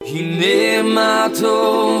הנה מה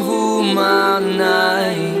טוב ומה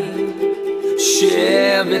נעים,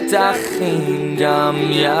 שבת אחים גם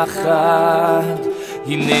יחד.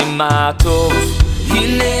 הנה מה טוב,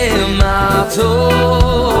 הנה מה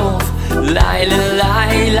טוב, לילה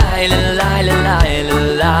לילה לילה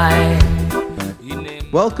לילה לילה.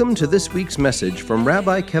 Welcome to this week's message from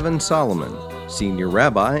Rabbi Kevin Solomon, Senior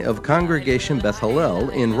Rabbi of Congregation Beth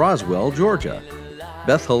Hallel in Roswell, Georgia.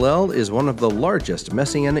 Beth Hallel is one of the largest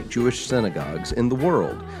Messianic Jewish synagogues in the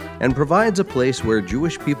world and provides a place where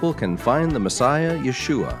Jewish people can find the Messiah,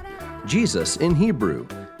 Yeshua, Jesus in Hebrew,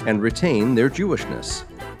 and retain their Jewishness.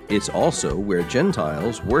 It's also where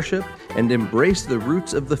Gentiles worship and embrace the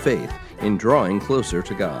roots of the faith in drawing closer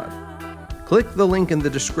to God. Click the link in the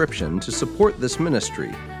description to support this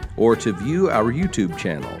ministry or to view our YouTube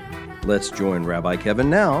channel. Let's join Rabbi Kevin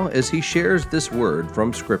now as he shares this word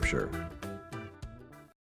from Scripture.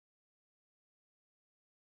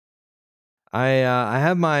 I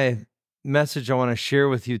have my message I want to share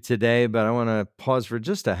with you today, but I want to pause for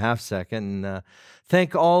just a half second and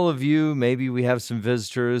thank all of you. Maybe we have some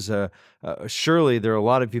visitors. Surely there are a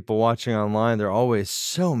lot of people watching online. There are always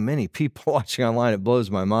so many people watching online. It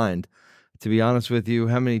blows my mind, to be honest with you,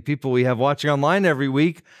 how many people we have watching online every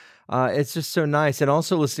week. It's just so nice. And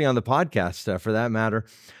also listening on the podcast, for that matter.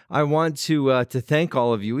 I want to thank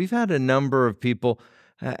all of you. We've had a number of people.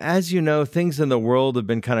 As you know, things in the world have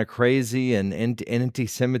been kind of crazy, and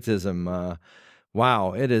anti-Semitism,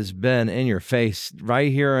 wow, it has been in your face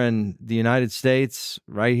right here in the United States,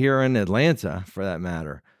 right here in Atlanta, for that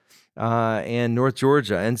matter, and North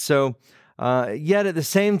Georgia. And so, yet at the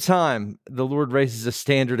same time, the Lord raises a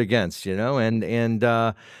standard against, and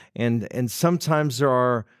sometimes there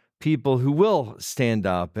are people who will stand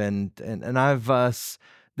up, and I've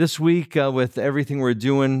this week with everything we're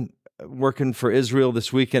doing, working for Israel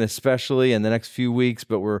this weekend, especially in the next few weeks,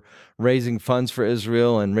 but we're raising funds for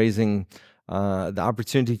Israel and raising the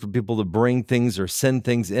opportunity for people to bring things or send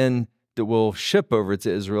things in that will ship over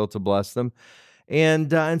to Israel to bless them.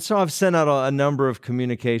 And so I've sent out a number of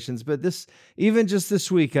communications, but even just this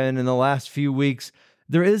week and in the last few weeks,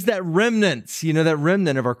 there is that remnant, that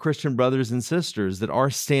remnant of our Christian brothers and sisters that are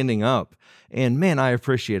standing up. And man, I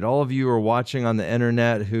appreciate all of you who are watching on the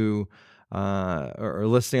internet who or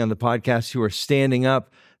listening on the podcast who are standing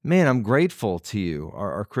up. Man, I'm grateful to you,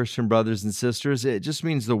 our Christian brothers and sisters. It just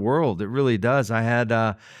means the world. It really does. I had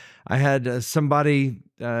somebody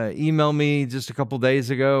email me just a couple days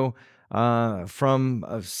ago from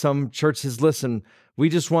some church says, listen, we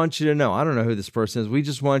just want you to know, I don't know who this person is, we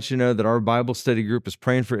just want you to know that our Bible study group is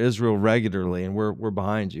praying for Israel regularly, and we're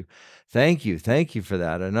behind you. Thank you for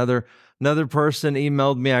that. Another person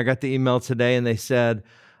emailed me. I got the email today, and they said,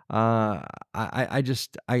 the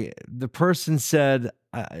person said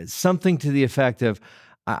something to the effect of,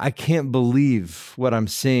 I can't believe what I'm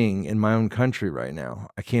seeing in my own country right now.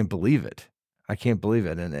 I can't believe it.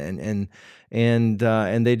 And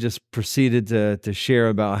they just proceeded to share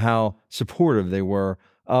about how supportive they were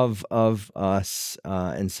of us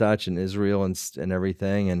and such, and Israel and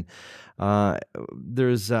everything. And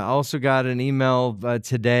there's also got an email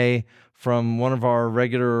today from one of our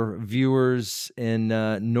regular viewers in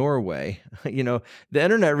Norway. The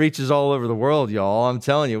internet reaches all over the world, y'all. I'm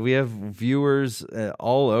telling you, we have viewers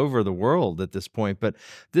all over the world at this point. But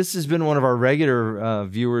this has been one of our regular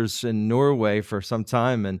viewers in Norway for some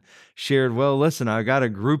time, and shared, well, listen, I got a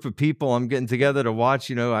group of people I'm getting together to watch.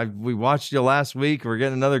 We watched you last week. We're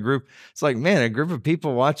getting another group. It's like, man, a group of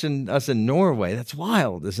people watching us in Norway. That's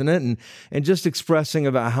wild, isn't it? And just expressing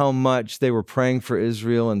about how much they were praying for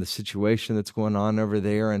Israel and the situation that's going on over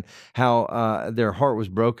there, and how their heart was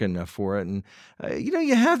broken for it. And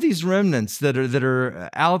you have these remnants that are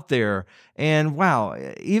out there, and wow,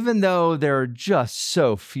 even though there are just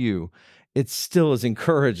so few, it still is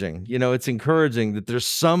encouraging. It's encouraging that there's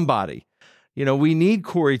somebody. We need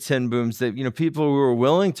Corrie ten Booms, that people who are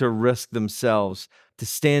willing to risk themselves to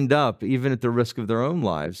stand up, even at the risk of their own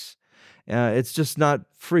lives. It's just not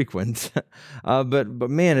frequent, but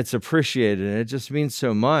man, it's appreciated, and it just means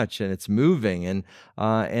so much, and it's moving, and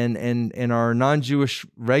our non-Jewish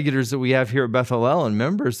regulars that we have here at Beth Hallel, and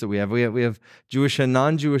members that we have Jewish and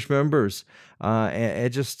non-Jewish members. It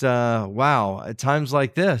just wow, at times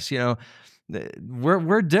like this,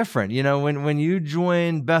 we're different. When you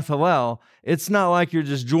join Beth Hallel, it's not like you're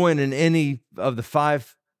just joining any of the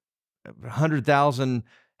 500,000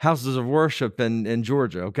 houses of worship in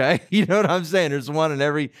Georgia, okay? You know what I'm saying? There's one in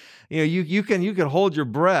every, you can hold your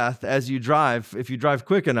breath as you drive, if you drive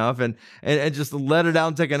quick enough, and just let it out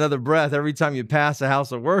and take another breath every time you pass a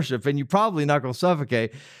house of worship, and you're probably not going to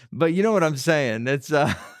suffocate. But you know what I'm saying? It's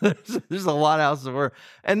there's a lot of houses of worship.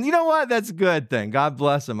 And you know what? That's a good thing. God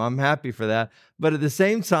bless them. I'm happy for that. But at the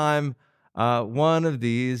same time, one of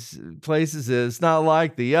these places is not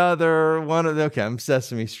like the other. I'm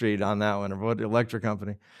Sesame Street on that one, or what electric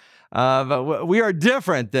company. But we are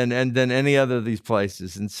different than any other of these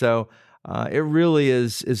places, and so it really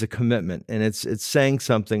is a commitment, and it's saying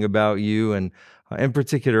something about you. And in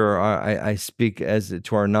particular, I speak to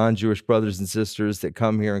our non-Jewish brothers and sisters that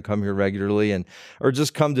come here regularly, or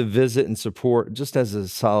just come to visit and support, just as a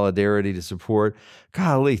solidarity to support.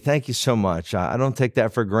 Golly, thank you so much. I don't take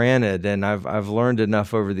that for granted, and I've learned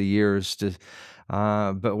enough over the years to.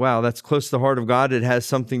 But wow, that's close to the heart of God. It has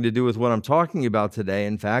something to do with what I'm talking about today.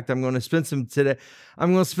 In fact, I'm going to spend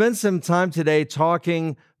some time today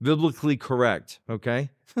talking biblically correct. Okay,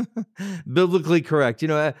 biblically correct.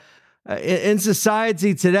 In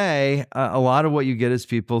society today, a lot of what you get is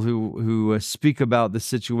people who speak about the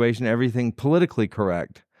situation, everything politically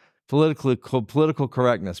correct, political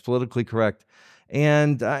correctness, politically correct.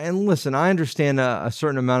 And listen, I understand a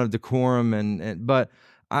certain amount of decorum, but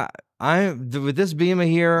with this bema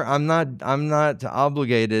here, I'm not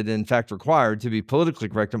obligated, in fact required, to be politically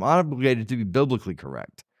correct. I'm obligated to be biblically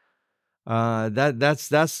correct. That's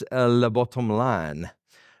the bottom line.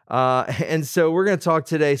 And so we're going to talk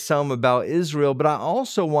today some about Israel, but I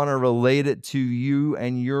also want to relate it to you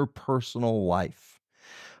and your personal life.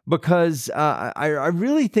 Because I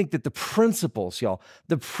really think that the principles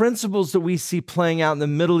that we see playing out in the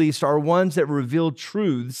Middle East are ones that reveal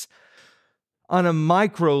truths on a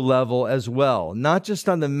micro level as well, not just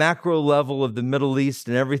on the macro level of the Middle East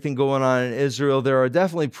and everything going on in Israel. There are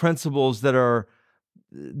definitely principles that are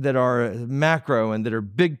macro and that are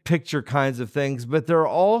big picture kinds of things, but there are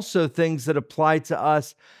also things that apply to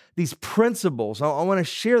us. These principles, I want to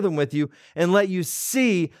share them with you and let you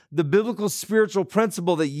see the biblical spiritual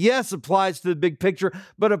principle that, yes, applies to the big picture,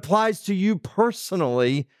 but applies to you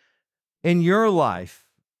personally in your life.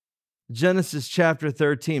 Genesis chapter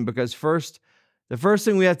 13, because the first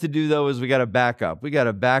thing we have to do, though, is we got to back up. We got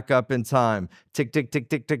to back up in time. Tick, tick, tick,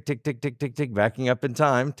 tick, tick, tick, tick, tick, tick, tick. Backing up in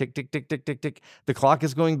time. Tick, tick, tick, tick, tick, tick. The clock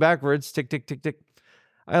is going backwards. Tick, tick, tick, tick.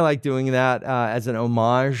 I like doing that as an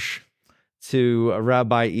homage to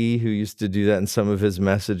Rabbi E, who used to do that in some of his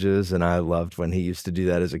messages, and I loved when he used to do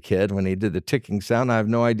that as a kid, when he did the ticking sound. I have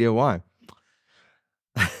no idea why.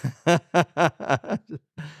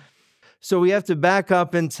 So we have to back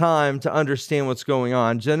up in time to understand what's going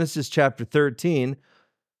on. Genesis chapter 13,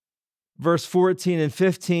 verse 14 and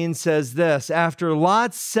 15 says this: after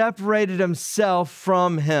Lot separated himself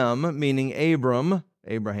from him, meaning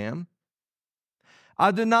Abraham,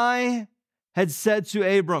 Adonai had said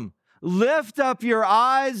to Abram, lift up your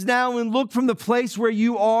eyes now and look from the place where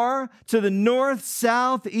you are to the north,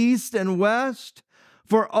 south, east, and west.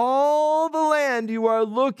 For all the land you are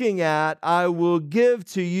looking at, I will give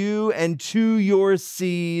to you and to your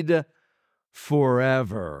seed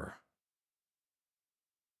forever.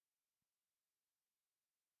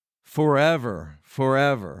 Forever,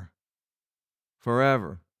 forever,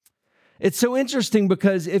 forever. It's so interesting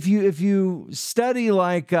because if you study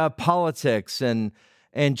like politics and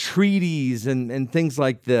treaties and things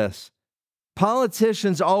like this,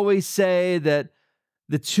 politicians always say that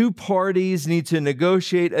the two parties need to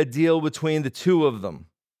negotiate a deal between the two of them.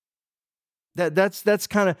 That's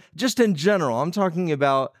kind of, just in general, I'm talking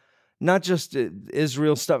about not just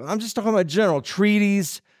Israel stuff. I'm just talking about general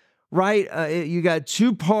treaties, right? You got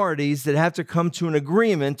two parties that have to come to an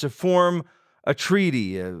agreement to form a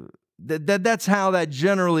treaty. That's how that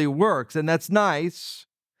generally works, and that's nice.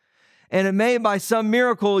 And it may, by some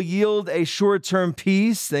miracle, yield a short-term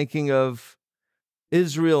peace, thinking of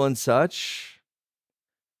Israel and such.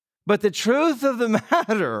 But the truth of the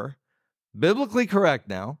matter, biblically correct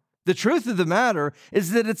now, the truth of the matter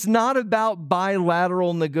is that it's not about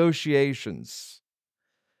bilateral negotiations.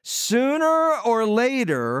 Sooner or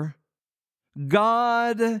later,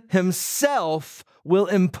 God himself will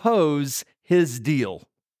impose his deal.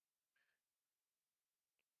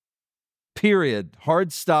 Period.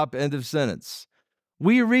 Hard stop, end of sentence.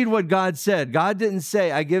 We read what God said. God didn't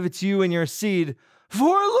say, I give it to you and your seed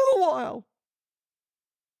for a little while,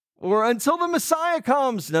 or until the Messiah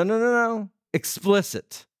comes. No.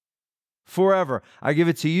 Explicit. Forever. I give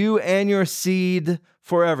it to you and your seed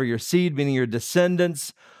forever. Your seed meaning your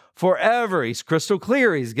descendants forever. He's crystal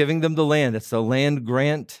clear. He's giving them the land. It's the land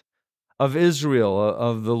grant of Israel,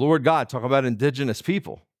 of the Lord God. Talk about indigenous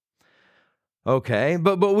people. Okay,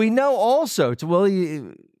 but we know also,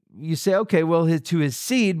 you say, okay, well, to his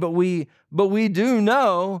seed, but we do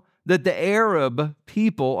know that the Arab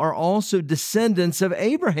people are also descendants of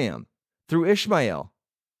Abraham through Ishmael.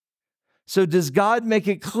 So does God make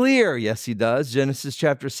it clear? Yes, he does. Genesis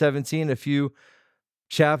chapter 17, a few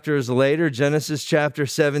chapters later, Genesis chapter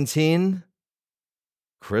 17,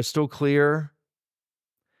 crystal clear.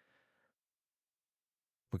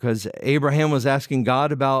 Because Abraham was asking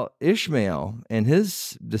God about Ishmael and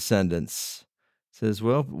his descendants. Says,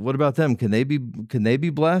 well, what about them? Can they be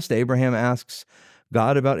blessed? Abraham asks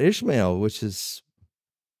God about Ishmael, which is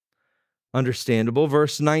understandable.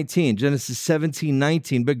 Verse 19, Genesis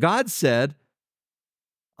 17:19. But God said,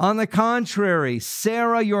 on the contrary,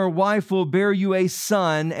 Sarah, your wife, will bear you a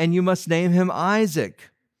son, and you must name him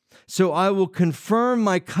Isaac. So I will confirm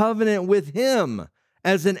my covenant with him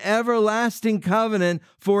as an everlasting covenant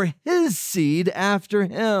for his seed after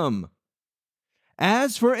him.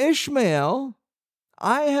 As for Ishmael,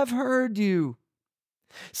 I have heard you.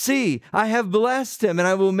 See, I have blessed him, and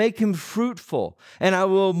I will make him fruitful, and I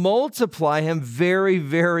will multiply him very,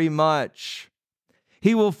 very much.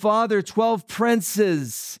 He will father 12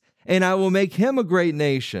 princes, and I will make him a great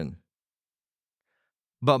nation.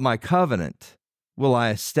 But my covenant will I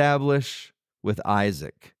establish with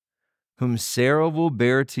Isaac, whom Sarah will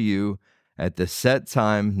bear to you at the set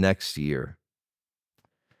time next year.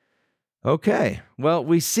 Okay, well,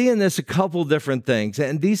 we see in this a couple different things,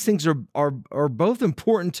 and these things are both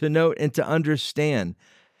important to note and to understand.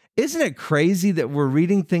 Isn't it crazy that we're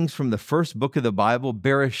reading things from the first book of the Bible,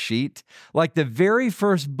 Bereshit, like the very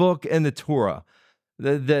first book in the Torah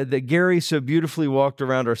that Gary so beautifully walked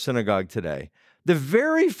around our synagogue today? The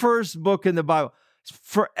very first book in the Bible,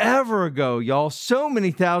 forever ago, y'all, so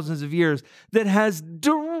many thousands of years, that has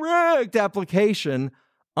direct application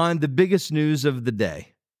on the biggest news of the day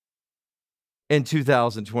in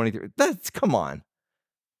 2023. Come on.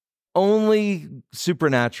 Only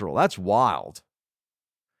supernatural. That's wild.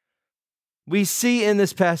 We see in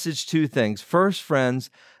this passage two things. First, friends,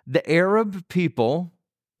 the Arab people,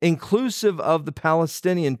 inclusive of the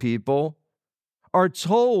Palestinian people, are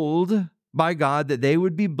told by God that they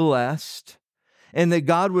would be blessed and that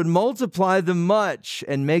God would multiply them much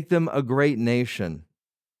and make them a great nation.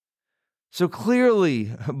 So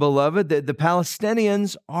clearly, beloved, that the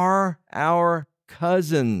Palestinians are our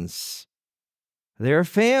cousins. They're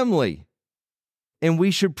family, and we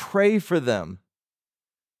should pray for them,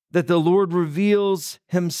 that the Lord reveals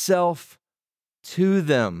himself to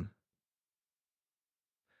them.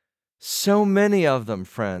 So many of them,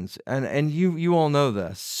 friends, and you all know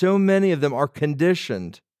this, so many of them are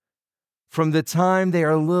conditioned from the time they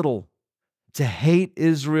are little to hate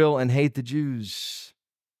Israel and hate the Jews.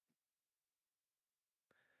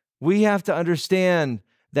 We have to understand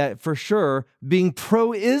that for sure, being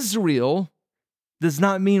pro-Israel does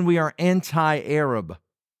not mean we are anti-Arab.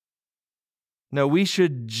 No, we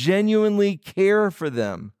should genuinely care for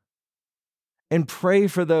them and pray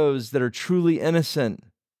for those that are truly innocent,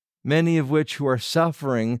 many of which who are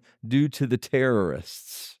suffering due to the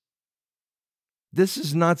terrorists. This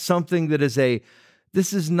is not something that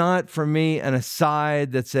this is not for me an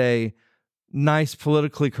aside that's a nice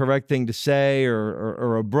politically correct thing to say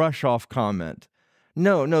or a brush off comment.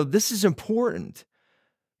 No, this is important.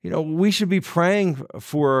 We should be praying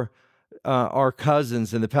for our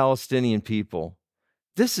cousins and the Palestinian people.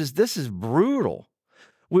 This is brutal.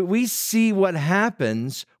 We see what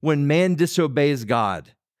happens when man disobeys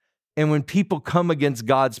God and when people come against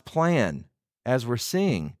God's plan, as we're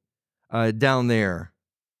seeing down there.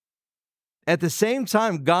 At the same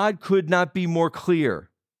time, God could not be more clear.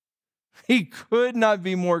 He could not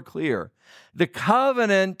be more clear. The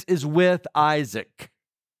covenant is with Isaac.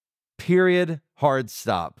 Period. Hard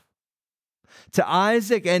stop. To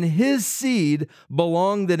Isaac and his seed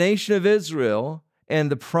belong the nation of Israel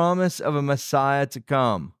and the promise of a Messiah to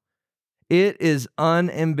come. It is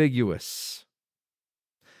unambiguous.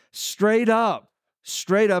 Straight up,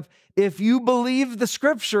 if you believe the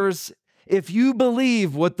scriptures, if you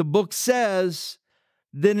believe what the book says,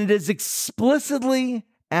 then it is explicitly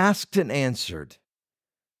asked and answered.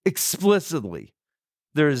 Explicitly.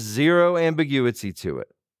 There's zero ambiguity to it.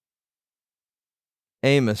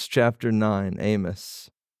 Amos chapter 9, Amos,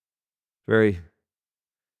 very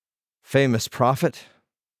famous prophet.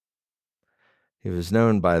 He was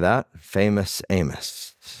known by that, famous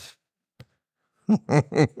Amos.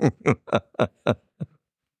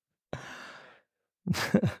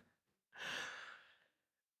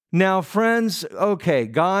 Now, friends, okay,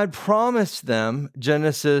 God promised them,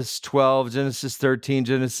 Genesis 12, Genesis 13,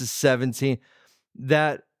 Genesis 17,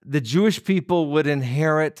 that the Jewish people would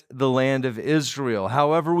inherit the land of Israel.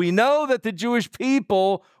 However, we know that the Jewish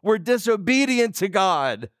people were disobedient to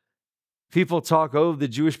God. People talk, oh, the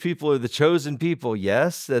Jewish people are the chosen people.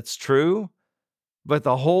 Yes, that's true. But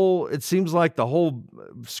it seems like the whole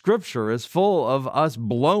scripture is full of us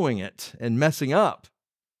blowing it and messing up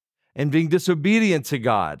and being disobedient to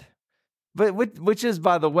God. But which is,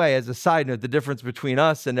 by the way, as a side note, the difference between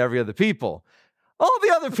us and every other people. All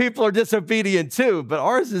the other people are disobedient too, but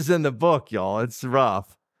ours is in the book, y'all. It's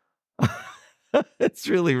rough. It's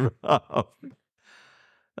really rough.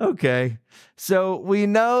 Okay, so we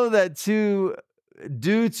know that due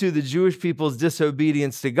to the Jewish people's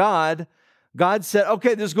disobedience to God, God said,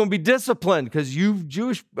 okay, there's going to be discipline because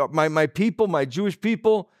my people, my Jewish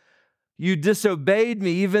people, you disobeyed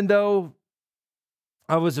me even though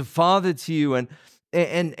I was a father to you.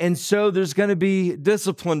 And so there's going to be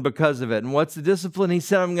discipline because of it. And what's the discipline? He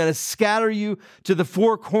said, I'm going to scatter you to the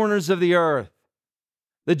four corners of the earth.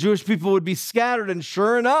 The Jewish people would be scattered. And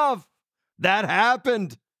sure enough, that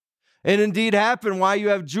happened. It indeed happened. Why you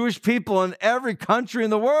have Jewish people in every country in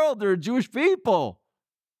the world, there are Jewish people.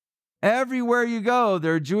 Everywhere you go,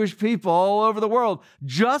 there are Jewish people all over the world,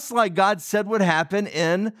 just like God said would happen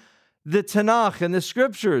in the Tanakh and the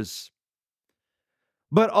scriptures.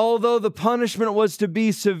 But although the punishment was to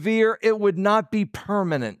be severe, it would not be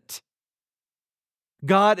permanent.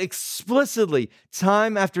 God explicitly,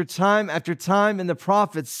 time after time after time in the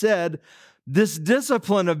prophets said, this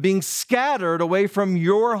discipline of being scattered away from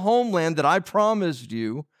your homeland that I promised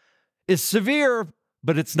you is severe,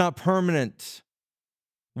 but it's not permanent.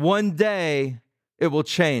 One day it will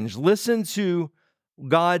change. Listen to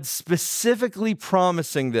God specifically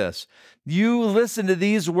promising this. You listen to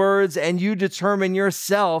these words and you determine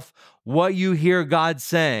yourself what you hear God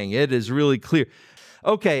saying. It is really clear.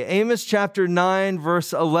 Okay, Amos chapter 9,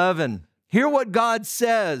 verse 11. Hear what God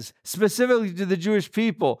says specifically to the Jewish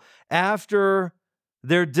people after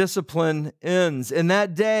their discipline ends. In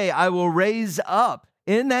that day, I will raise up.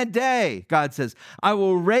 In that day, God says, I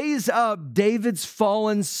will raise up David's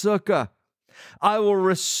fallen sukkah. I will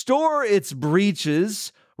restore its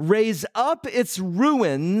breaches, raise up its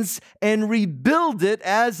ruins, and rebuild it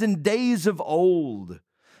as in days of old,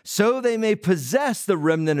 so they may possess the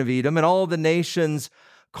remnant of Edom and all the nations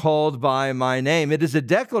called by my name. It is a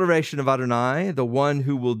declaration of Adonai, the one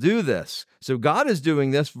who will do this. So God is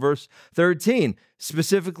doing this, verse 13.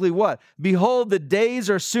 Specifically what? Behold, the days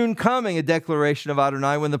are soon coming, a declaration of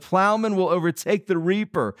Adonai, when the plowman will overtake the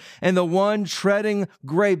reaper, and the one treading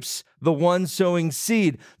grapes, the one sowing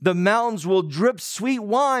seed. The mountains will drip sweet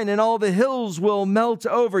wine, and all the hills will melt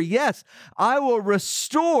over. Yes, I will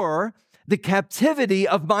restore the captivity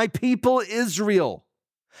of my people Israel.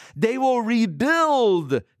 They will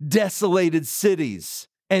rebuild desolated cities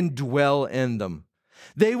and dwell in them.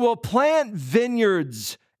 They will plant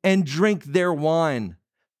vineyards and drink their wine.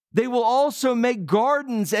 They will also make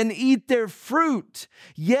gardens and eat their fruit.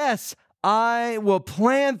 Yes, I will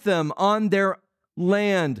plant them on their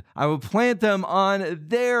land. I will plant them on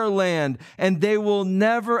their land, and they will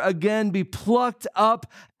never again be plucked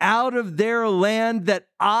up out of their land that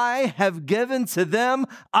I have given to them.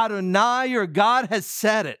 Adonai, your God, has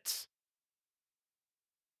said it.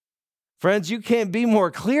 Friends, you can't be more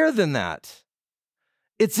clear than that.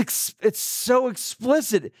 It's so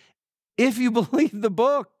explicit. If you believe the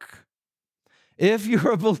book, if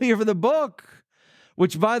you're a believer of the book,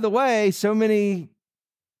 which, by the way, so many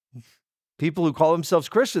people who call themselves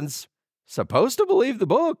Christians supposed to believe the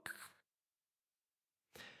book.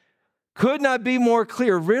 Could not be more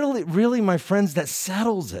clear. Really, my friends, that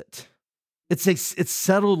settles it. It's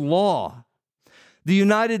settled law. The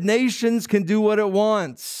United Nations can do what it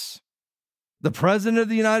wants. The President of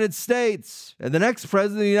the United States and the next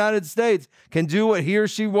President of the United States can do what he or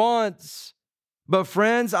she wants. But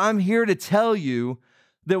friends, I'm here to tell you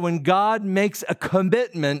that when God makes a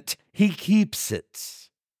commitment, he keeps it.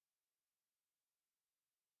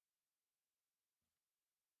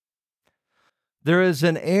 There is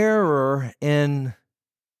an error in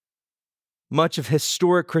much of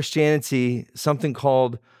historic Christianity, something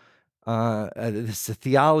called, it's a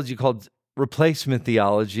theology called replacement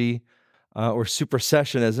theology or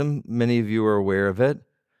supersessionism. Many of you are aware of it.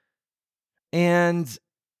 And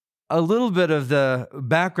a little bit of the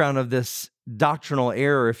background of this doctrinal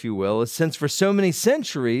error, if you will, is since for so many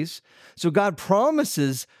centuries, so God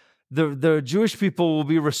promises the Jewish people will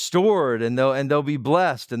be restored and they'll be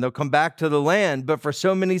blessed and they'll come back to the land. But for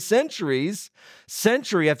so many centuries,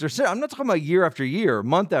 century after century, I'm not talking about year after year,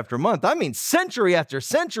 month after month. I mean century after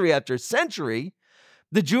century after century,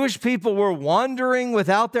 the Jewish people were wandering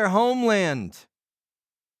without their homeland.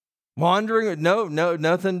 Wandering, no,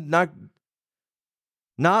 nothing,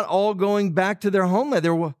 not all going back to their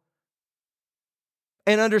homeland.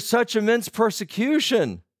 And under such immense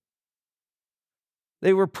persecution,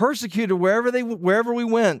 they were persecuted wherever we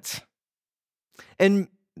went. And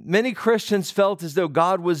many Christians felt as though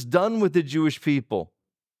God was done with the Jewish people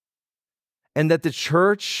and that the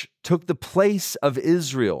church took the place of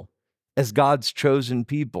Israel as God's chosen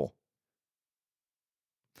people.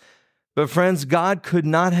 But friends, God could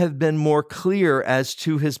not have been more clear as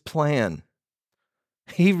to his plan.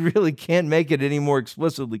 He really can't make it any more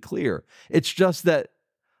explicitly clear. It's just that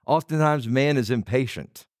oftentimes man is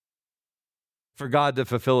impatient for God to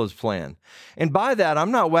fulfill his plan. And by that,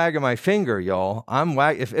 I'm not wagging my finger, y'all.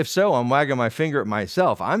 If so, I'm wagging my finger at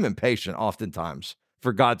myself. I'm impatient oftentimes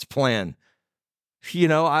for God's plan.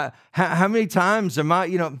 How many times am I,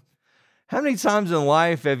 how many times in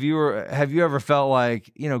life have you ever felt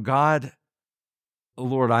like, God,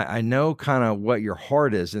 Lord, I know kind of what your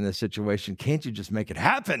heart is in this situation. Can't you just make it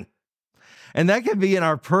happen? And that can be in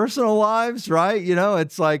our personal lives, right?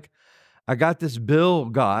 It's like, I got this bill,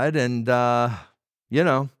 God, and,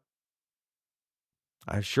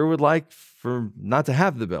 I sure would like for not to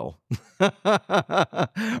have the bill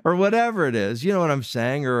or whatever it is. You know what I'm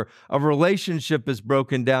saying? Or a relationship is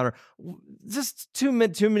broken down, or just too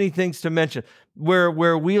many things to mention where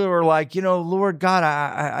we are like, Lord God,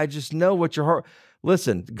 I just know what your heart.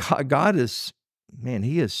 Listen, God is, man,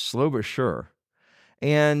 he is slow but sure.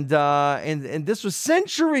 And this was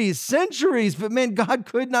centuries, but man, God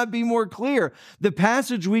could not be more clear. The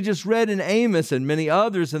passage we just read in Amos and many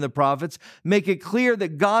others in the prophets make it clear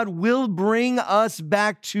that God will bring us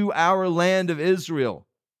back to our land of Israel.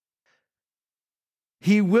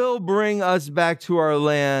 He will bring us back to our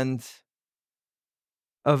land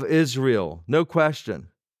of Israel, no question.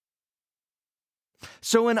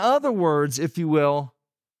 So in other words, if you will,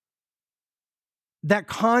 that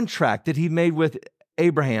contract that he made with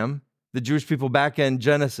Abraham, the Jewish people back in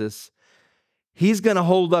Genesis, he's going to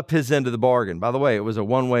hold up his end of the bargain. By the way, it was a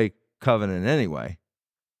one-way covenant anyway.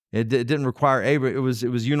 It didn't require Abraham. It was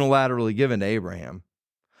unilaterally given to Abraham.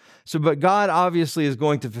 So, but God obviously is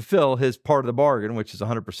going to fulfill his part of the bargain, which is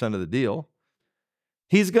 100% of the deal.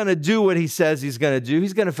 He's going to do what he says he's going to do.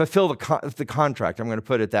 He's going to fulfill the contract. I'm going to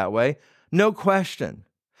put it that way. No question.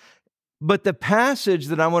 But the passage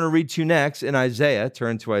that I want to read to you next in Isaiah,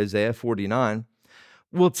 turn to Isaiah 49,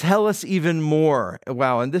 will tell us even more.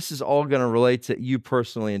 Wow, and this is all going to relate to you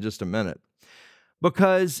personally in just a minute.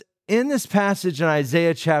 Because in this passage in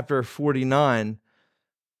Isaiah chapter 49,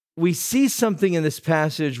 we see something in this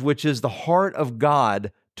passage which is the heart of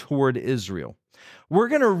God toward Israel. We're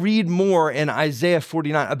going to read more in Isaiah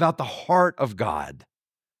 49 about the heart of God.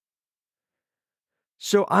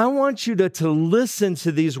 So I want you to listen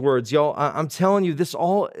to these words, y'all. I'm telling you, this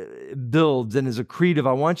all builds and is accretive.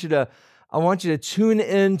 I want you to tune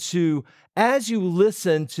into, as you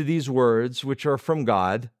listen to these words, which are from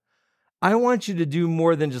God, I want you to do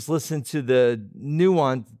more than just listen to the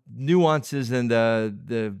nuances and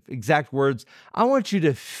the exact words. I want you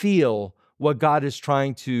to feel what God is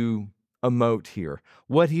trying to emote here,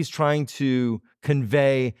 what he's trying to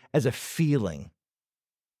convey as a feeling.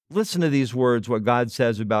 Listen to these words, what God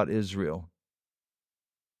says about Israel.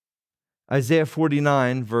 Isaiah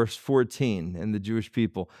 49, verse 14, and the Jewish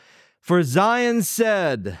people. For Zion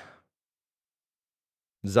said,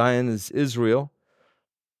 Zion is Israel,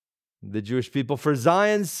 the Jewish people. For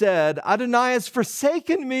Zion said, Adonai has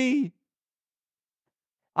forsaken me.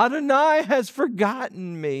 Adonai has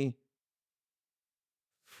forgotten me.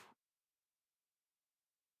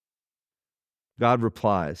 God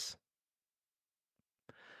replies,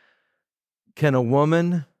 can a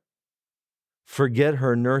woman forget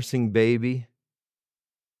her nursing baby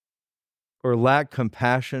or lack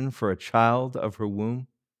compassion for a child of her womb?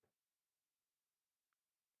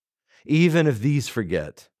 Even if these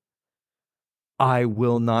forget, I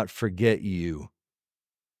will not forget you.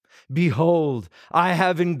 Behold, I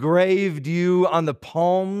have engraved you on the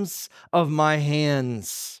palms of my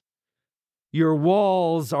hands. Your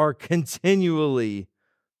walls are continually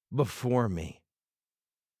before me.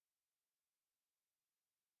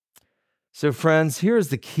 So, friends, here's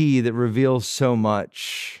the key that reveals so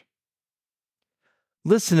much.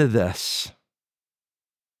 Listen to this.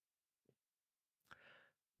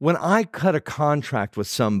 When I cut a contract with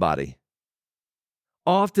somebody,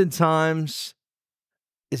 oftentimes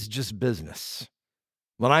it's just business.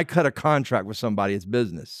 When I cut a contract with somebody, it's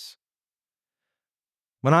business.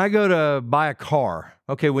 When I go to buy a car,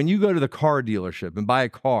 okay, when you go to the car dealership and buy a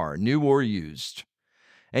car, new or used,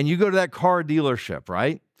 and you go to that car dealership,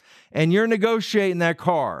 right? And you're negotiating that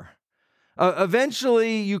car.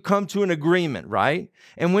 Eventually, you come to an agreement, right?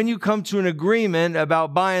 And when you come to an agreement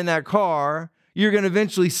about buying that car, you're going to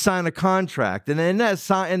eventually sign a contract. And in that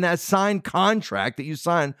signed contract that you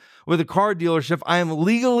sign with a car dealership, I am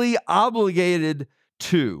legally obligated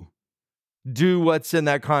to do what's in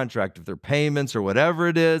that contract. If they're payments or whatever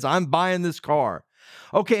it is, I'm buying this car.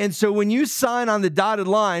 Okay, and so when you sign on the dotted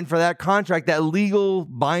line for that contract, that legal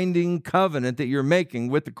binding covenant that you're making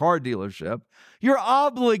with the car dealership, you're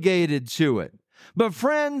obligated to it. But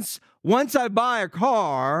friends, once I buy a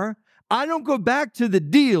car, I don't go back to the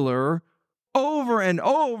dealer over and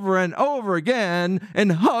over and over again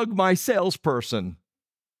and hug my salesperson.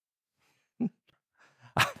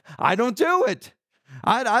 I don't do it.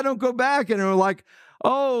 I don't go back and are like,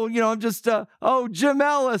 oh, I'm just, Jim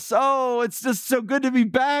Ellis. Oh, it's just so good to be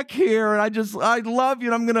back here. And I love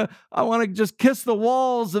you. And I want to just kiss the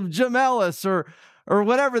walls of Jim Ellis or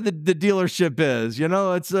whatever the dealership is.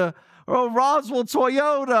 It's Roswell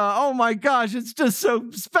Toyota. Oh my gosh. It's just so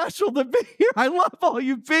special to be here. I love all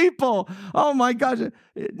you people. Oh my gosh.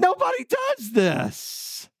 Nobody does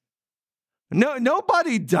this. No,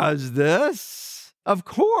 nobody does this. Of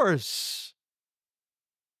course.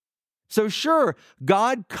 So sure,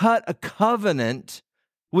 God cut a covenant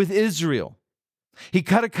with Israel. He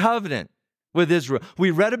cut a covenant with Israel.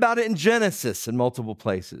 We read about it in Genesis in multiple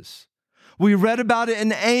places. We read about it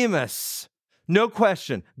in Amos. No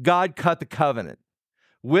question, God cut the covenant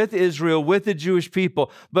with Israel, with the Jewish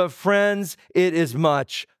people. But friends, it is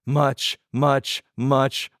much, much, much,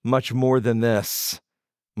 much, much more than this.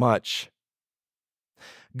 Much.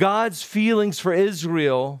 God's feelings for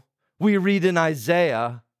Israel, we read in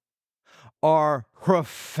Isaiah, are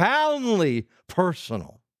profoundly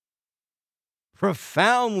personal.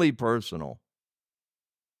 Profoundly personal.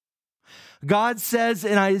 God says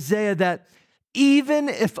in Isaiah that even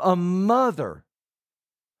if a mother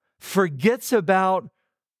forgets about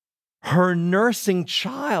her nursing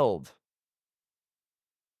child,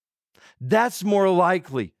 that's more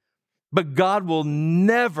likely. But God will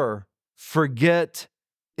never forget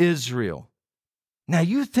Israel. Now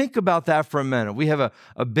you think about that for a minute. We have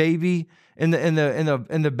a baby in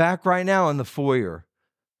the back right now in the foyer.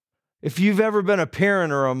 If you've ever been a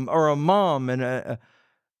parent or a mom and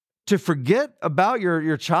to forget about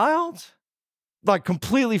your child, like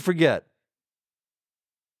completely forget.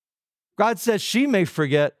 God says she may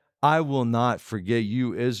forget. I will not forget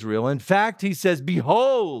you, Israel. In fact, he says,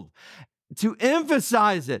 behold, to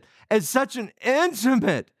emphasize it as such an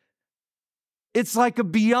intimate, it's like a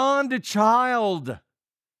beyond a child,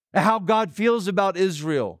 how God feels about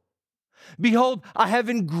Israel. Behold, I have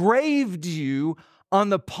engraved you on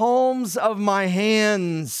the palms of my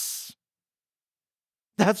hands.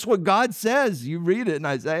 That's what God says. You read it in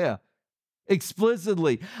Isaiah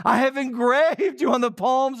explicitly. I have engraved you on the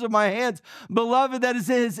palms of my hands. Beloved, that is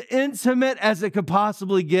as intimate as it could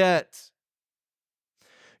possibly get.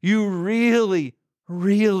 You really,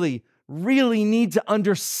 really, really need to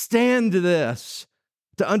understand this,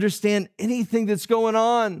 to understand anything that's going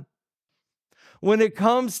on. When it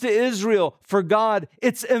comes to Israel, for God,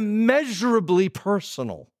 it's immeasurably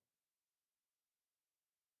personal.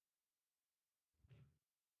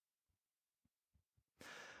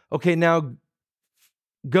 Okay, now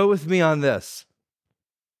go with me on this.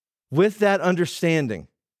 With that understanding,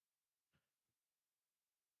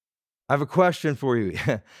 I have a question for you.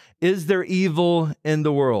 Is there evil in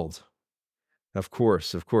the world? Of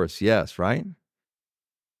course, yes, right?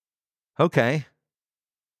 Okay.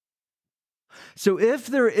 So if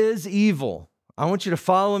there is evil, I want you to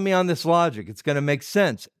follow me on this logic. It's going to make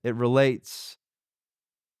sense. It relates.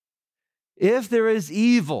 If there is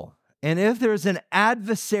evil, and if there is an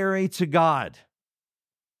adversary to God,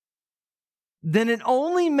 then it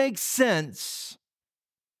only makes sense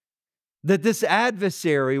that this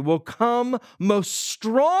adversary will come most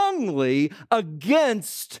strongly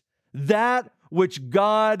against that which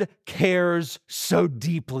God cares so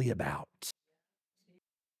deeply about.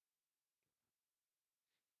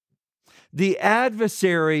 The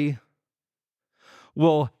adversary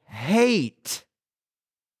will hate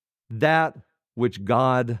that which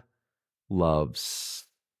God loves.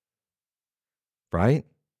 Right?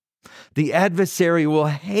 The adversary will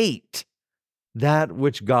hate that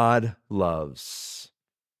which God loves.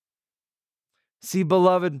 See,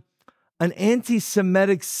 beloved, an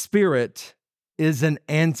anti-Semitic spirit is an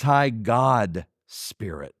anti-God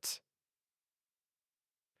spirit.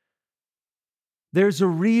 There's a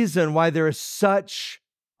reason why there is such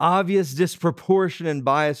obvious disproportion and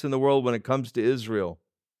bias in the world when it comes to Israel.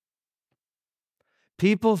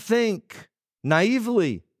 People think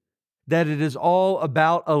naively that it is all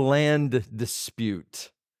about a land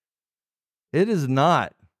dispute. It is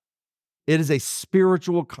not. It is a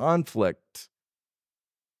spiritual conflict.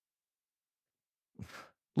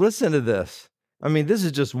 Listen to this. I mean, this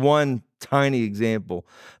is just one tiny example.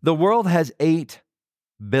 The world has 8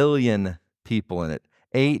 billion people in it.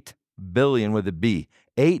 8 billion with a B.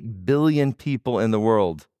 8 billion people in the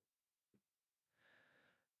world.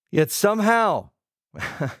 Yet somehow,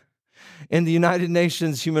 in the United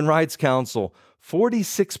Nations Human Rights Council,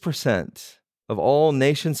 46% of all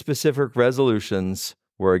nation-specific resolutions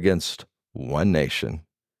were against one nation,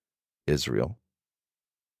 Israel.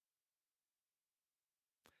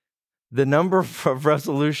 The number of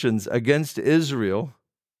resolutions against Israel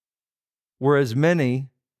were as many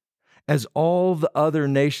as all the other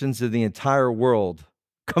nations of the entire world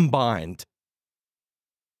combined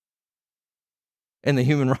in the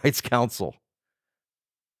Human Rights Council.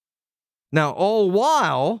 Now, all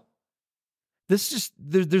while,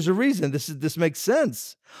 there's a reason this makes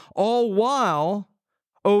sense. All while,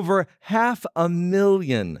 over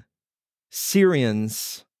 500,000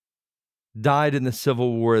 Syrians died in the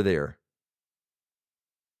civil war there.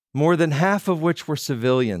 More than half of which were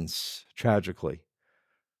civilians, tragically.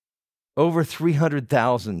 Over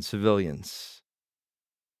 300,000 civilians.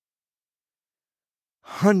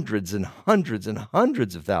 Hundreds and hundreds and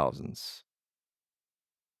hundreds of thousands.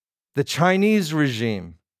 The Chinese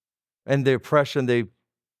regime and the oppression, the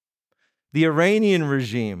Iranian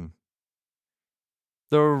regime,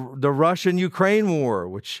 the Russian-Ukraine war,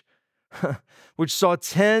 which saw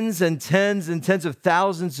tens and tens and tens of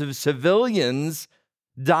thousands of civilians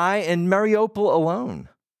die in Mariupol alone.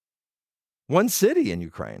 One city in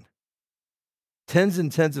Ukraine. Tens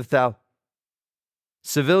and tens of thousands.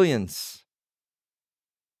 Civilians.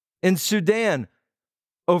 In Sudan,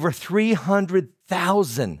 over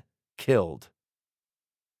 300,000 killed.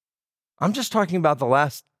 I'm just talking about the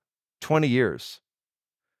last 20 years.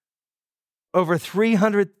 Over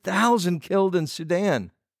 300,000 killed in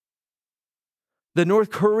Sudan. The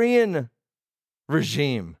North Korean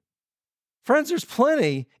regime. Friends, there's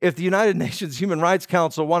plenty, if the United Nations Human Rights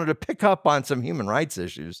Council wanted to pick up on some human rights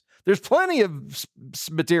issues, there's plenty of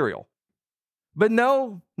material. But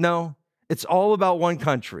no, it's all about one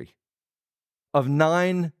country of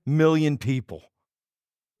 9 million people.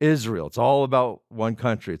 Israel. It's all about one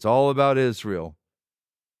country. It's all about Israel.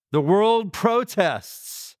 The world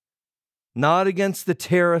protests, not against the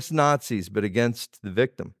terrorist Nazis, but against the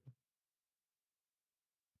victim.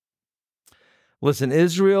 Listen,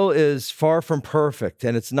 Israel is far from perfect,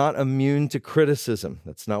 and it's not immune to criticism.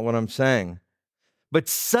 That's not what I'm saying. But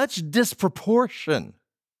such disproportion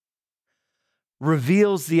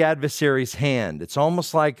reveals the adversary's hand. It's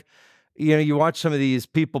almost like, you watch some of these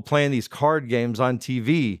people playing these card games on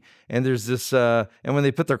TV, and there's this, and when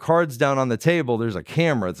they put their cards down on the table, there's a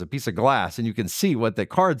camera, it's a piece of glass, and you can see what the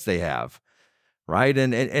cards they have, right?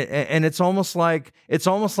 And it's almost like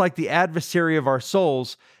the adversary of our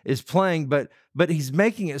souls is playing, but he's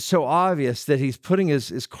making it so obvious that he's putting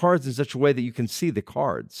his cards in such a way that you can see the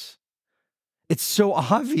cards. It's so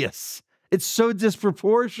obvious. It's so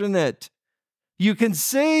disproportionate. You can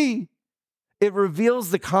see. It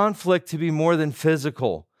reveals the conflict to be more than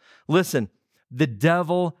physical. Listen, the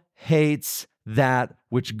devil hates that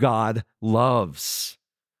which God loves.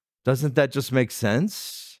 Doesn't that just make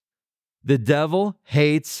sense? The devil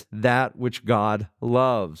hates that which God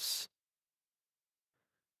loves.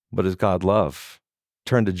 What does God love?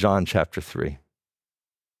 Turn to John chapter 3.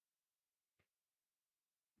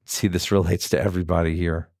 See, this relates to everybody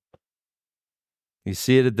here. You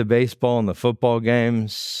see it at the baseball and the football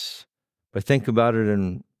games. But think about it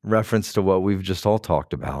in reference to what we've just all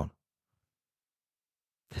talked about.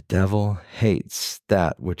 The devil hates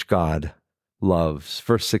that which God loves.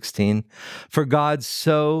 Verse 16, for God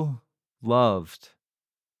so loved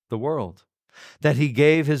the world that he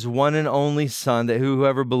gave his one and only Son, that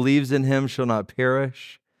whoever believes in him shall not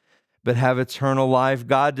perish, but have eternal life.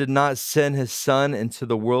 God did not send his Son into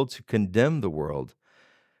the world to condemn the world,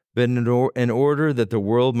 but in order that the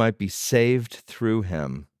world might be saved through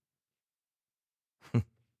him.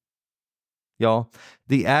 Y'all,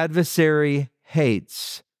 the adversary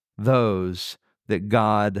hates those that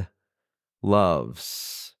God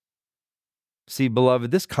loves. See,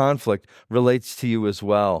 beloved, this conflict relates to you as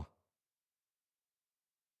well.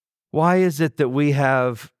 Why is it that we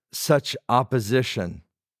have such opposition?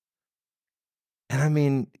 And I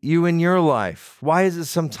mean, you in your life, why is it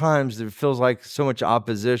sometimes that it feels like so much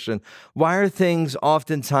opposition? Why are things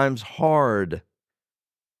oftentimes hard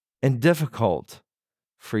and difficult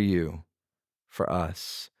for you? For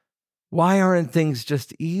us? Why aren't things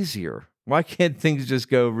just easier? Why can't things just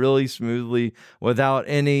go really smoothly without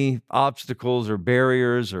any obstacles or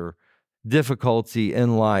barriers or difficulty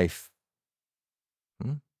in life.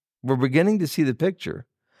 We're beginning to see the picture.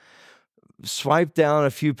 Swipe down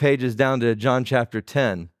a few pages down to John chapter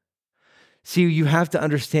 10. See, you have to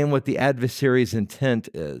understand what the adversary's intent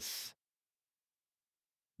is.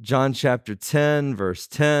 John chapter 10, verse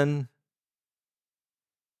 10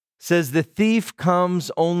 says, "The thief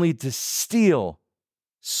comes only to steal,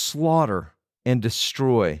 slaughter, and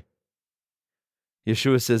destroy."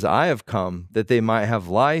 Yeshua says, "I have come that they might have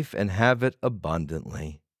life and have it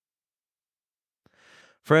abundantly."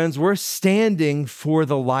 Friends, we're standing for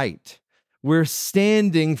the light. We're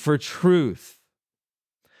standing for truth.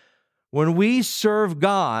 When we serve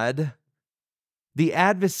God, the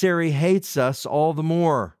adversary hates us all the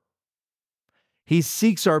more. He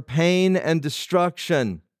seeks our pain and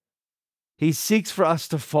destruction. He seeks for us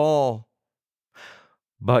to fall.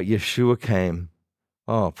 But Yeshua came.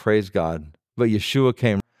 Oh, praise God. But Yeshua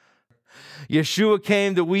came. Yeshua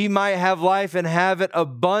came that we might have life and have it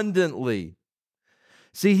abundantly.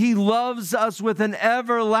 See, he loves us with an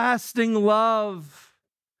everlasting love.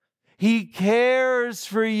 He cares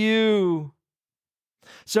for you.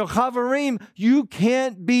 So, Chavarim, you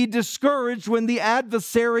can't be discouraged when the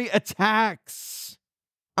adversary attacks.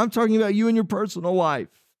 I'm talking about you in your personal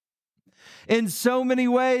life. In so many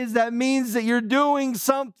ways, that means that you're doing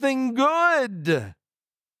something good.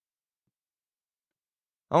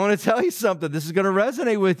 I want to tell you something. This is going to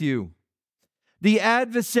resonate with you. The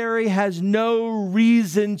adversary has no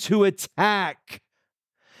reason to attack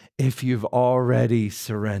if you've already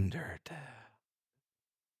surrendered.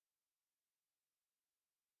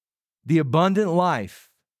 The abundant life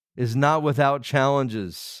is not without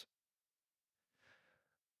challenges.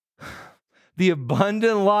 The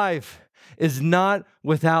abundant life is not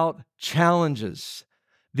without challenges.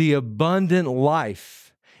 The abundant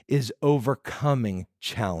life is overcoming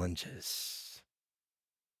challenges.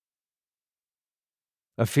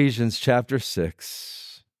 Ephesians chapter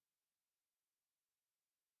 6.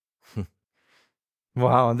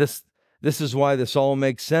 Wow, and this is why this all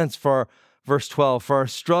makes sense for verse 12. For our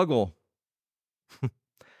struggle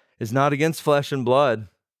is not against flesh and blood,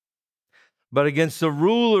 but against the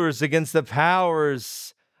rulers, against the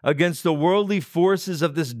powers, against the worldly forces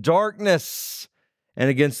of this darkness, and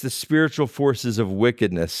against the spiritual forces of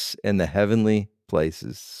wickedness in the heavenly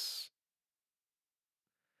places.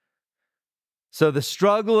 So the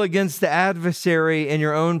struggle against the adversary in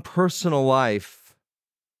your own personal life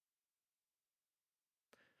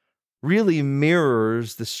really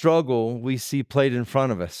mirrors the struggle we see played in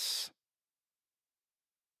front of us.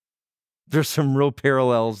 There's some real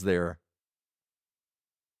parallels there.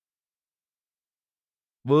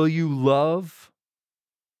 Will you love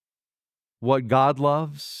what God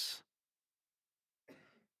loves?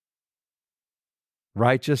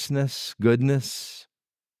 Righteousness, goodness.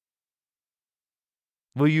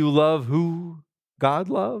 Will you love who God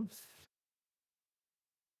loves?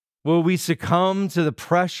 Will we succumb to the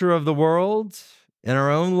pressure of the world in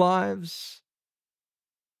our own lives?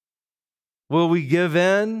 Will we give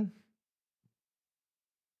in?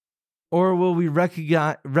 Or will we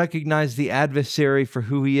recognize the adversary for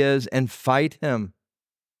who he is and fight him?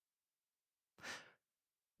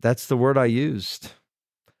 That's the word I used.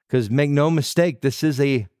 Because make no mistake, this is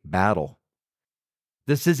a battle.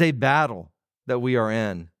 This is a battle that we are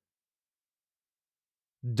in.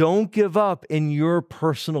 Don't give up in your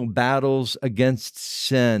personal battles against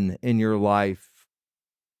sin in your life.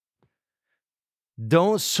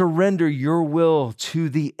 Don't surrender your will to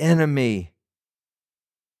the enemy.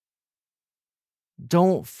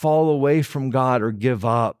 Don't fall away from God or give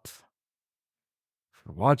up. If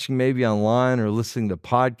you're watching maybe online or listening to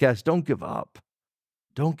podcasts, don't give up.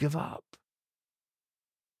 Don't give up.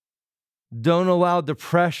 Don't allow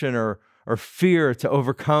depression or fear to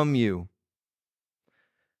overcome you.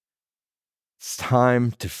 It's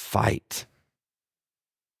time to fight.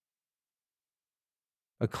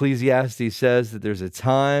 Ecclesiastes says that there's a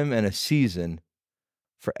time and a season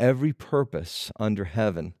for every purpose under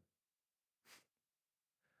heaven.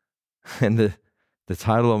 And the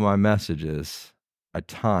title of my message is A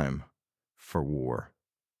Time for War.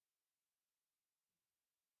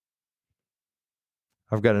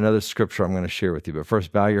 I've got another scripture I'm going to share with you, but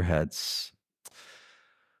first bow your heads.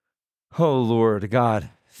 Oh, Lord God,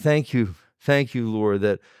 thank you. Thank you, Lord,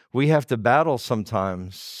 that we have to battle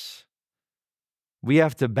sometimes. We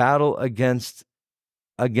have to battle against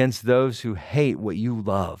those who hate what you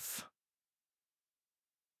love.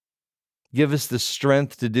 Give us the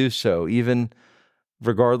strength to do so, even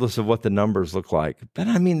regardless of what the numbers look like. But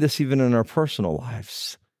I mean this even in our personal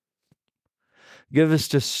lives. Give us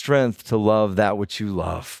the strength to love that which you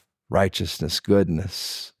love, righteousness,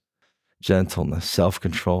 goodness. gentleness,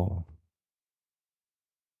 self-control.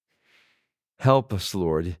 Help us,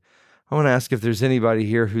 Lord. I want to ask if there's anybody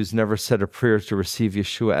here who's never said a prayer to receive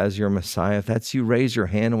Yeshua as your Messiah. If that's you, raise your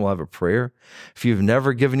hand and we'll have a prayer. If you've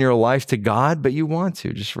never given your life to God, but you want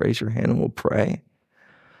to, just raise your hand and we'll pray.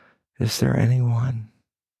 Is there anyone?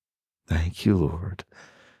 Thank you, Lord.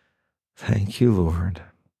 Thank you, Lord.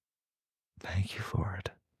 Thank you,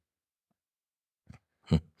 Lord.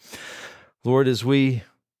 Lord, as we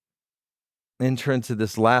enter into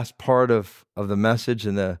this last part of the message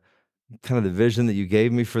and the kind of the vision that you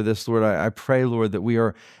gave me for this, Lord, I pray, Lord, that we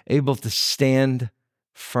are able to stand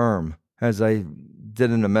firm, as I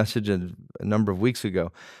did in a message a number of weeks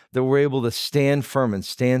ago, that we're able to stand firm and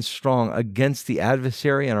stand strong against the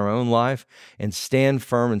adversary in our own life and stand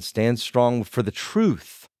firm and stand strong for the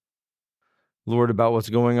truth, Lord, about what's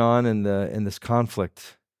going on in this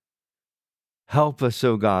conflict. Help us,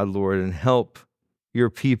 oh God, Lord, and help your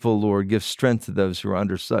people, Lord. Give strength to those who are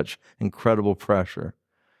under such incredible pressure.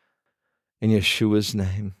 In Yeshua's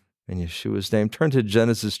name, in Yeshua's name. Turn to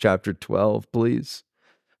Genesis chapter 12, please.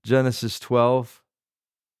 Genesis 12.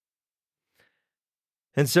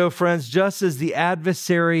 And so, friends, just as the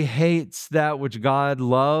adversary hates that which God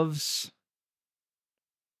loves,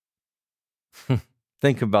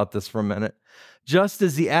 think about this for a minute. Just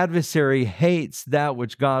as the adversary hates that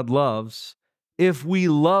which God loves, if we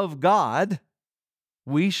love God,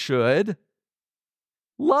 we should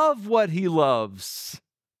love what he loves.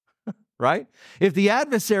 Right? If the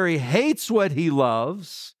adversary hates what he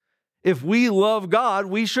loves, if we love God,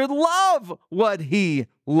 we should love what he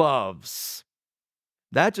loves.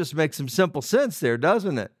 That just makes some simple sense there,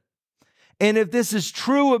 doesn't it? And if this is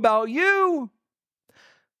true about you,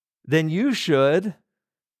 then you should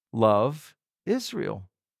love Israel.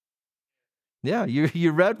 Yeah,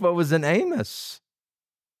 you read what was in Amos.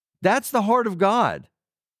 That's the heart of God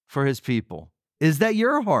for his people. Is that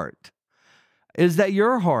your heart? Is that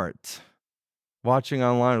your heart? Watching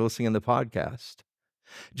online or listening in the podcast.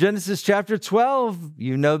 Genesis chapter 12,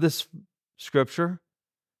 you know this scripture.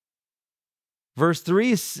 Verse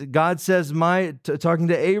 3, God says, talking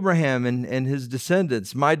to Abraham and his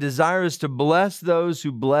descendants, my desire is to bless those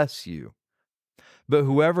who bless you, but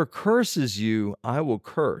whoever curses you, I will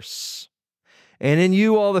curse. And in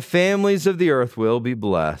you all the families of the earth will be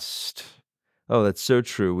blessed. Oh, that's so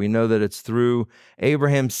true. We know that it's through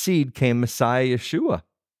Abraham's seed came Messiah Yeshua,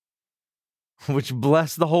 which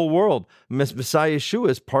blessed the whole world. Messiah Yeshua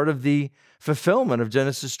is part of the fulfillment of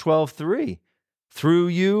Genesis 12:3. Through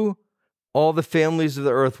you, all the families of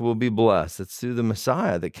the earth will be blessed. It's through the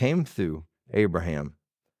Messiah that came through Abraham.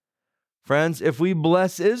 Friends, if we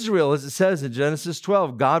bless Israel, as it says in Genesis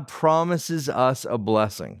 12, God promises us a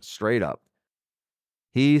blessing, straight up.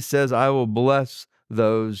 He says, I will bless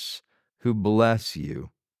those who bless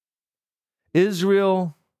you.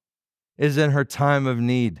 Israel is in her time of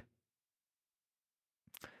need.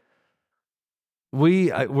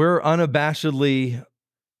 We're unabashedly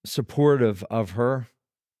supportive of her.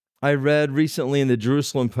 I read recently in the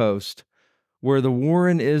Jerusalem Post where the war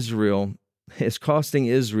in Israel is costing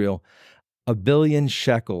Israel 1 billion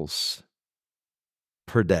shekels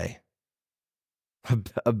per day. 1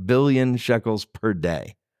 billion shekels per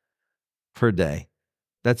day. Per day.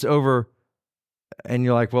 That's over, and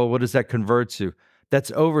you're like, well, what does that convert to?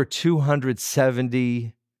 That's over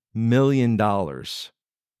 $270 million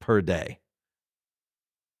per day.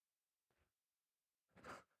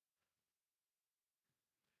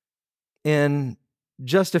 In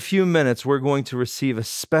just a few minutes, we're going to receive a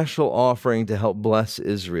special offering to help bless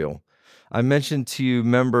Israel. I mentioned to you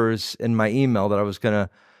members in my email that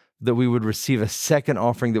that we would receive a second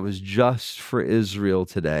offering that was just for Israel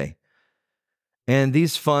today. And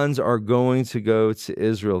these funds are going to go to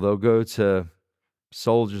Israel. They'll go to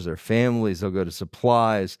soldiers, their families, they'll go to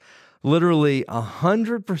supplies. Literally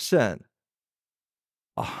 100%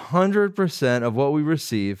 of what we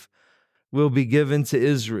receive will be given to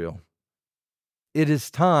Israel. It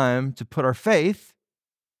is time to put our faith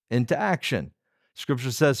into action.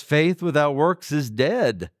 Scripture says faith without works is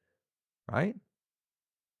dead, right?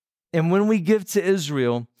 And when we give to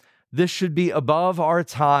Israel, this should be above our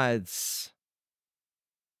tithes.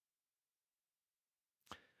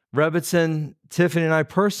 Rebbitzin, Tiffany, and I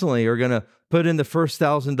personally are going to put in the first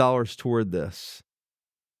 $1,000 toward this.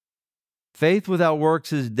 Faith without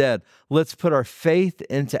works is dead. Let's put our faith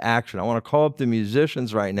into action. I want to call up the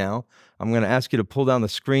musicians right now. I'm going to ask you to pull down the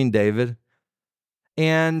screen, David.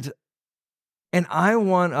 And I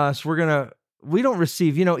want us, we don't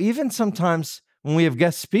receive, even sometimes when we have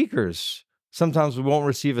guest speakers, sometimes we won't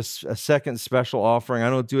receive a second special offering. I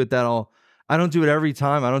don't do it that I don't do it every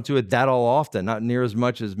time. I don't do it that all often, not near as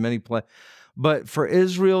much as many play. But for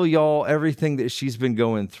Israel, y'all, everything that she's been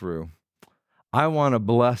going through, I want to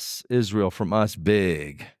bless Israel from us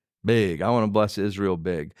big. I want to bless Israel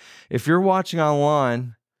big. If you're watching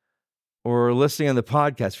online or listening on the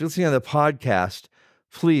podcast, if you're listening on the podcast,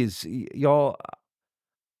 please, y'all,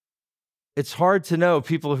 it's hard to know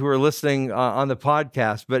people who are listening on the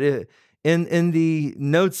podcast, but in the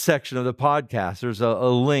notes section of the podcast, there's a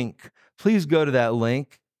link. Please go to that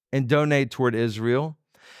link and donate toward Israel.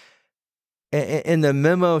 In the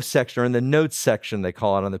memo section, or in the notes section, they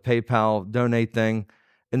call it on the PayPal donate thing,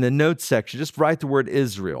 in the notes section, just write the word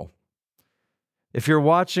Israel. If you're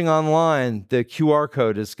watching online, the QR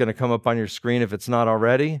code is going to come up on your screen if it's not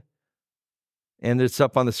already, and it's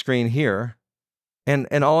up on the screen here.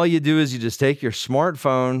 And all you do is you just take your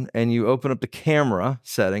smartphone and you open up the camera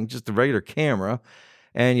setting, just the regular camera,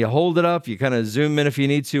 and you hold it up. You kind of zoom in if you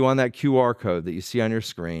need to on that QR code that you see on your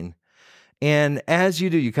screen. And as you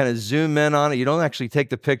do, you kind of zoom in on it. You don't actually take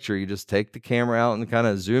the picture. You just take the camera out and kind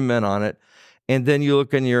of zoom in on it. And then you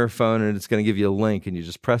look on your phone and it's going to give you a link. And you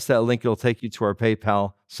just press that link. It'll take you to our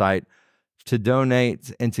PayPal site to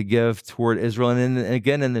donate and to give toward Israel. And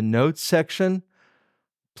again, in the notes section,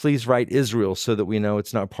 please write Israel so that we know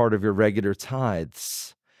it's not part of your regular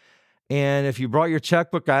tithes. And if you brought your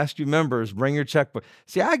checkbook, I asked you members, bring your checkbook.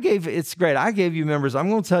 See, it's great. I gave you members. I'm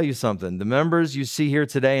going to tell you something. The members you see here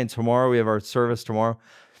today and tomorrow, we have our service tomorrow.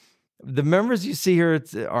 The members you see here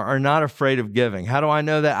are not afraid of giving. How do I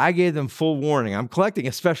know that? I gave them full warning. I'm collecting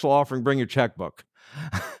a special offering. Bring your checkbook.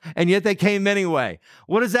 And yet they came anyway.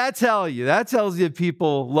 What does that tell you? That tells you that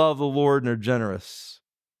people love the Lord and are generous.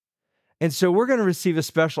 And so we're going to receive a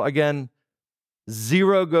special, again,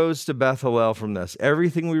 0 goes to Beth Hallel from this.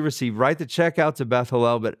 Everything we receive, write the check out to Beth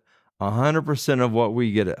Hallel, but 100% of what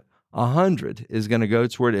we get, 100 is going to go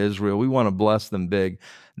toward Israel. We want to bless them big.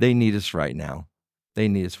 They need us right now. They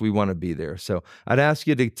need us. We want to be there. So I'd ask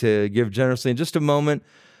you to give generously. In just a moment,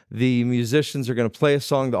 the musicians are going to play a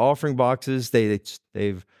song. The offering boxes, they're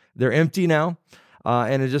empty now.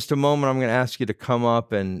 And in just a moment, I'm going to ask you to come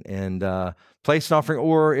up and place an offering,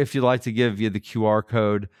 or if you'd like to give you the QR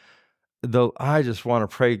code. I just want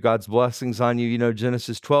to pray God's blessings on you. You know,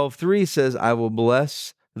 Genesis 12:3 says, I will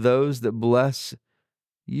bless those that bless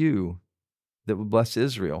you, that will bless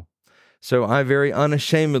Israel. So I very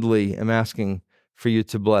unashamedly am asking for you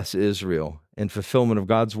to bless Israel in fulfillment of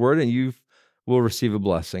God's word, and you will receive a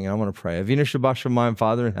blessing. I want to pray. Avinu Shabbat Shamayim,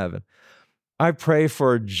 Father in heaven, I pray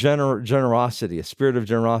for generosity, a spirit of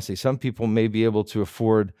generosity. Some people may be able to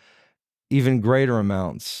afford even greater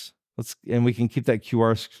amounts. And we can keep that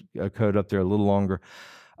QR code up there a little longer.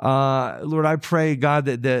 Lord, I pray, God,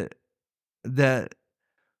 that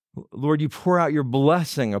Lord, you pour out your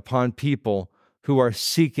blessing upon people who are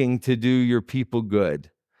seeking to do your people good.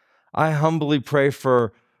 I humbly pray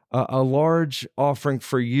for a large offering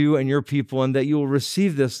for you and your people, and that you will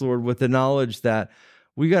receive this, Lord, with the knowledge that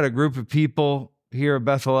we got a group of people here at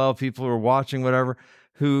Beth Hallel, people who are watching, whatever,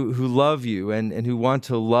 who love you and who want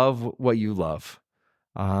to love what you love.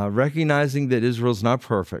 Recognizing that Israel's not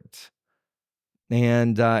perfect.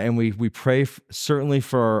 And we pray certainly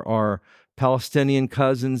for our Palestinian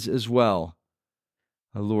cousins as well,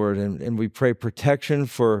 Lord. And we pray protection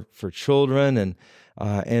for children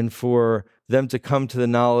and for them to come to the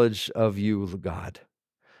knowledge of you, God.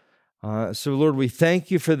 So, Lord, we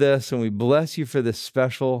thank you for this, and we bless you for this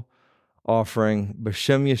special offering.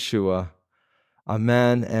 B'Shem Yeshua.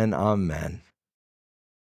 Amen and amen.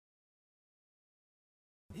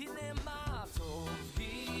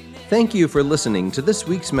 Thank you for listening to this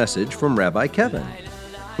week's message from Rabbi Kevin.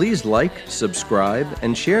 Please like, subscribe,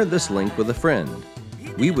 and share this link with a friend.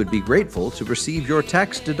 We would be grateful to receive your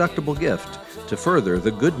tax-deductible gift to further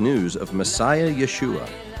the good news of Messiah Yeshua.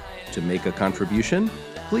 To make a contribution,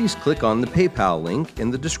 please click on the PayPal link in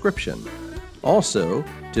the description. Also,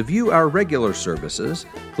 to view our regular services,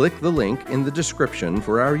 click the link in the description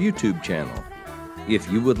for our YouTube channel.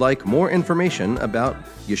 If you would like more information about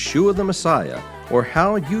Yeshua the Messiah, or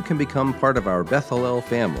how you can become part of our Beth Hallel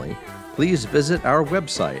family, please visit our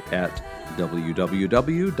website at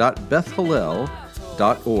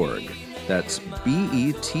www.bethhallel.org. That's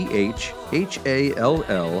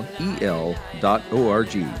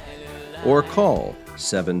BETHHALLEL.org. Or call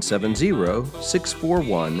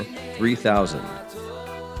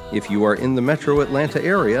 770-641-3000. If you are in the metro Atlanta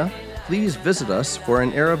area, please visit us for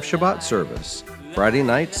an Arab Shabbat service, Friday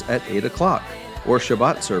nights at 8 o'clock, or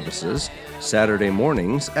Shabbat services Saturday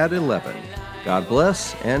mornings at 11. God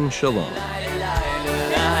bless and shalom.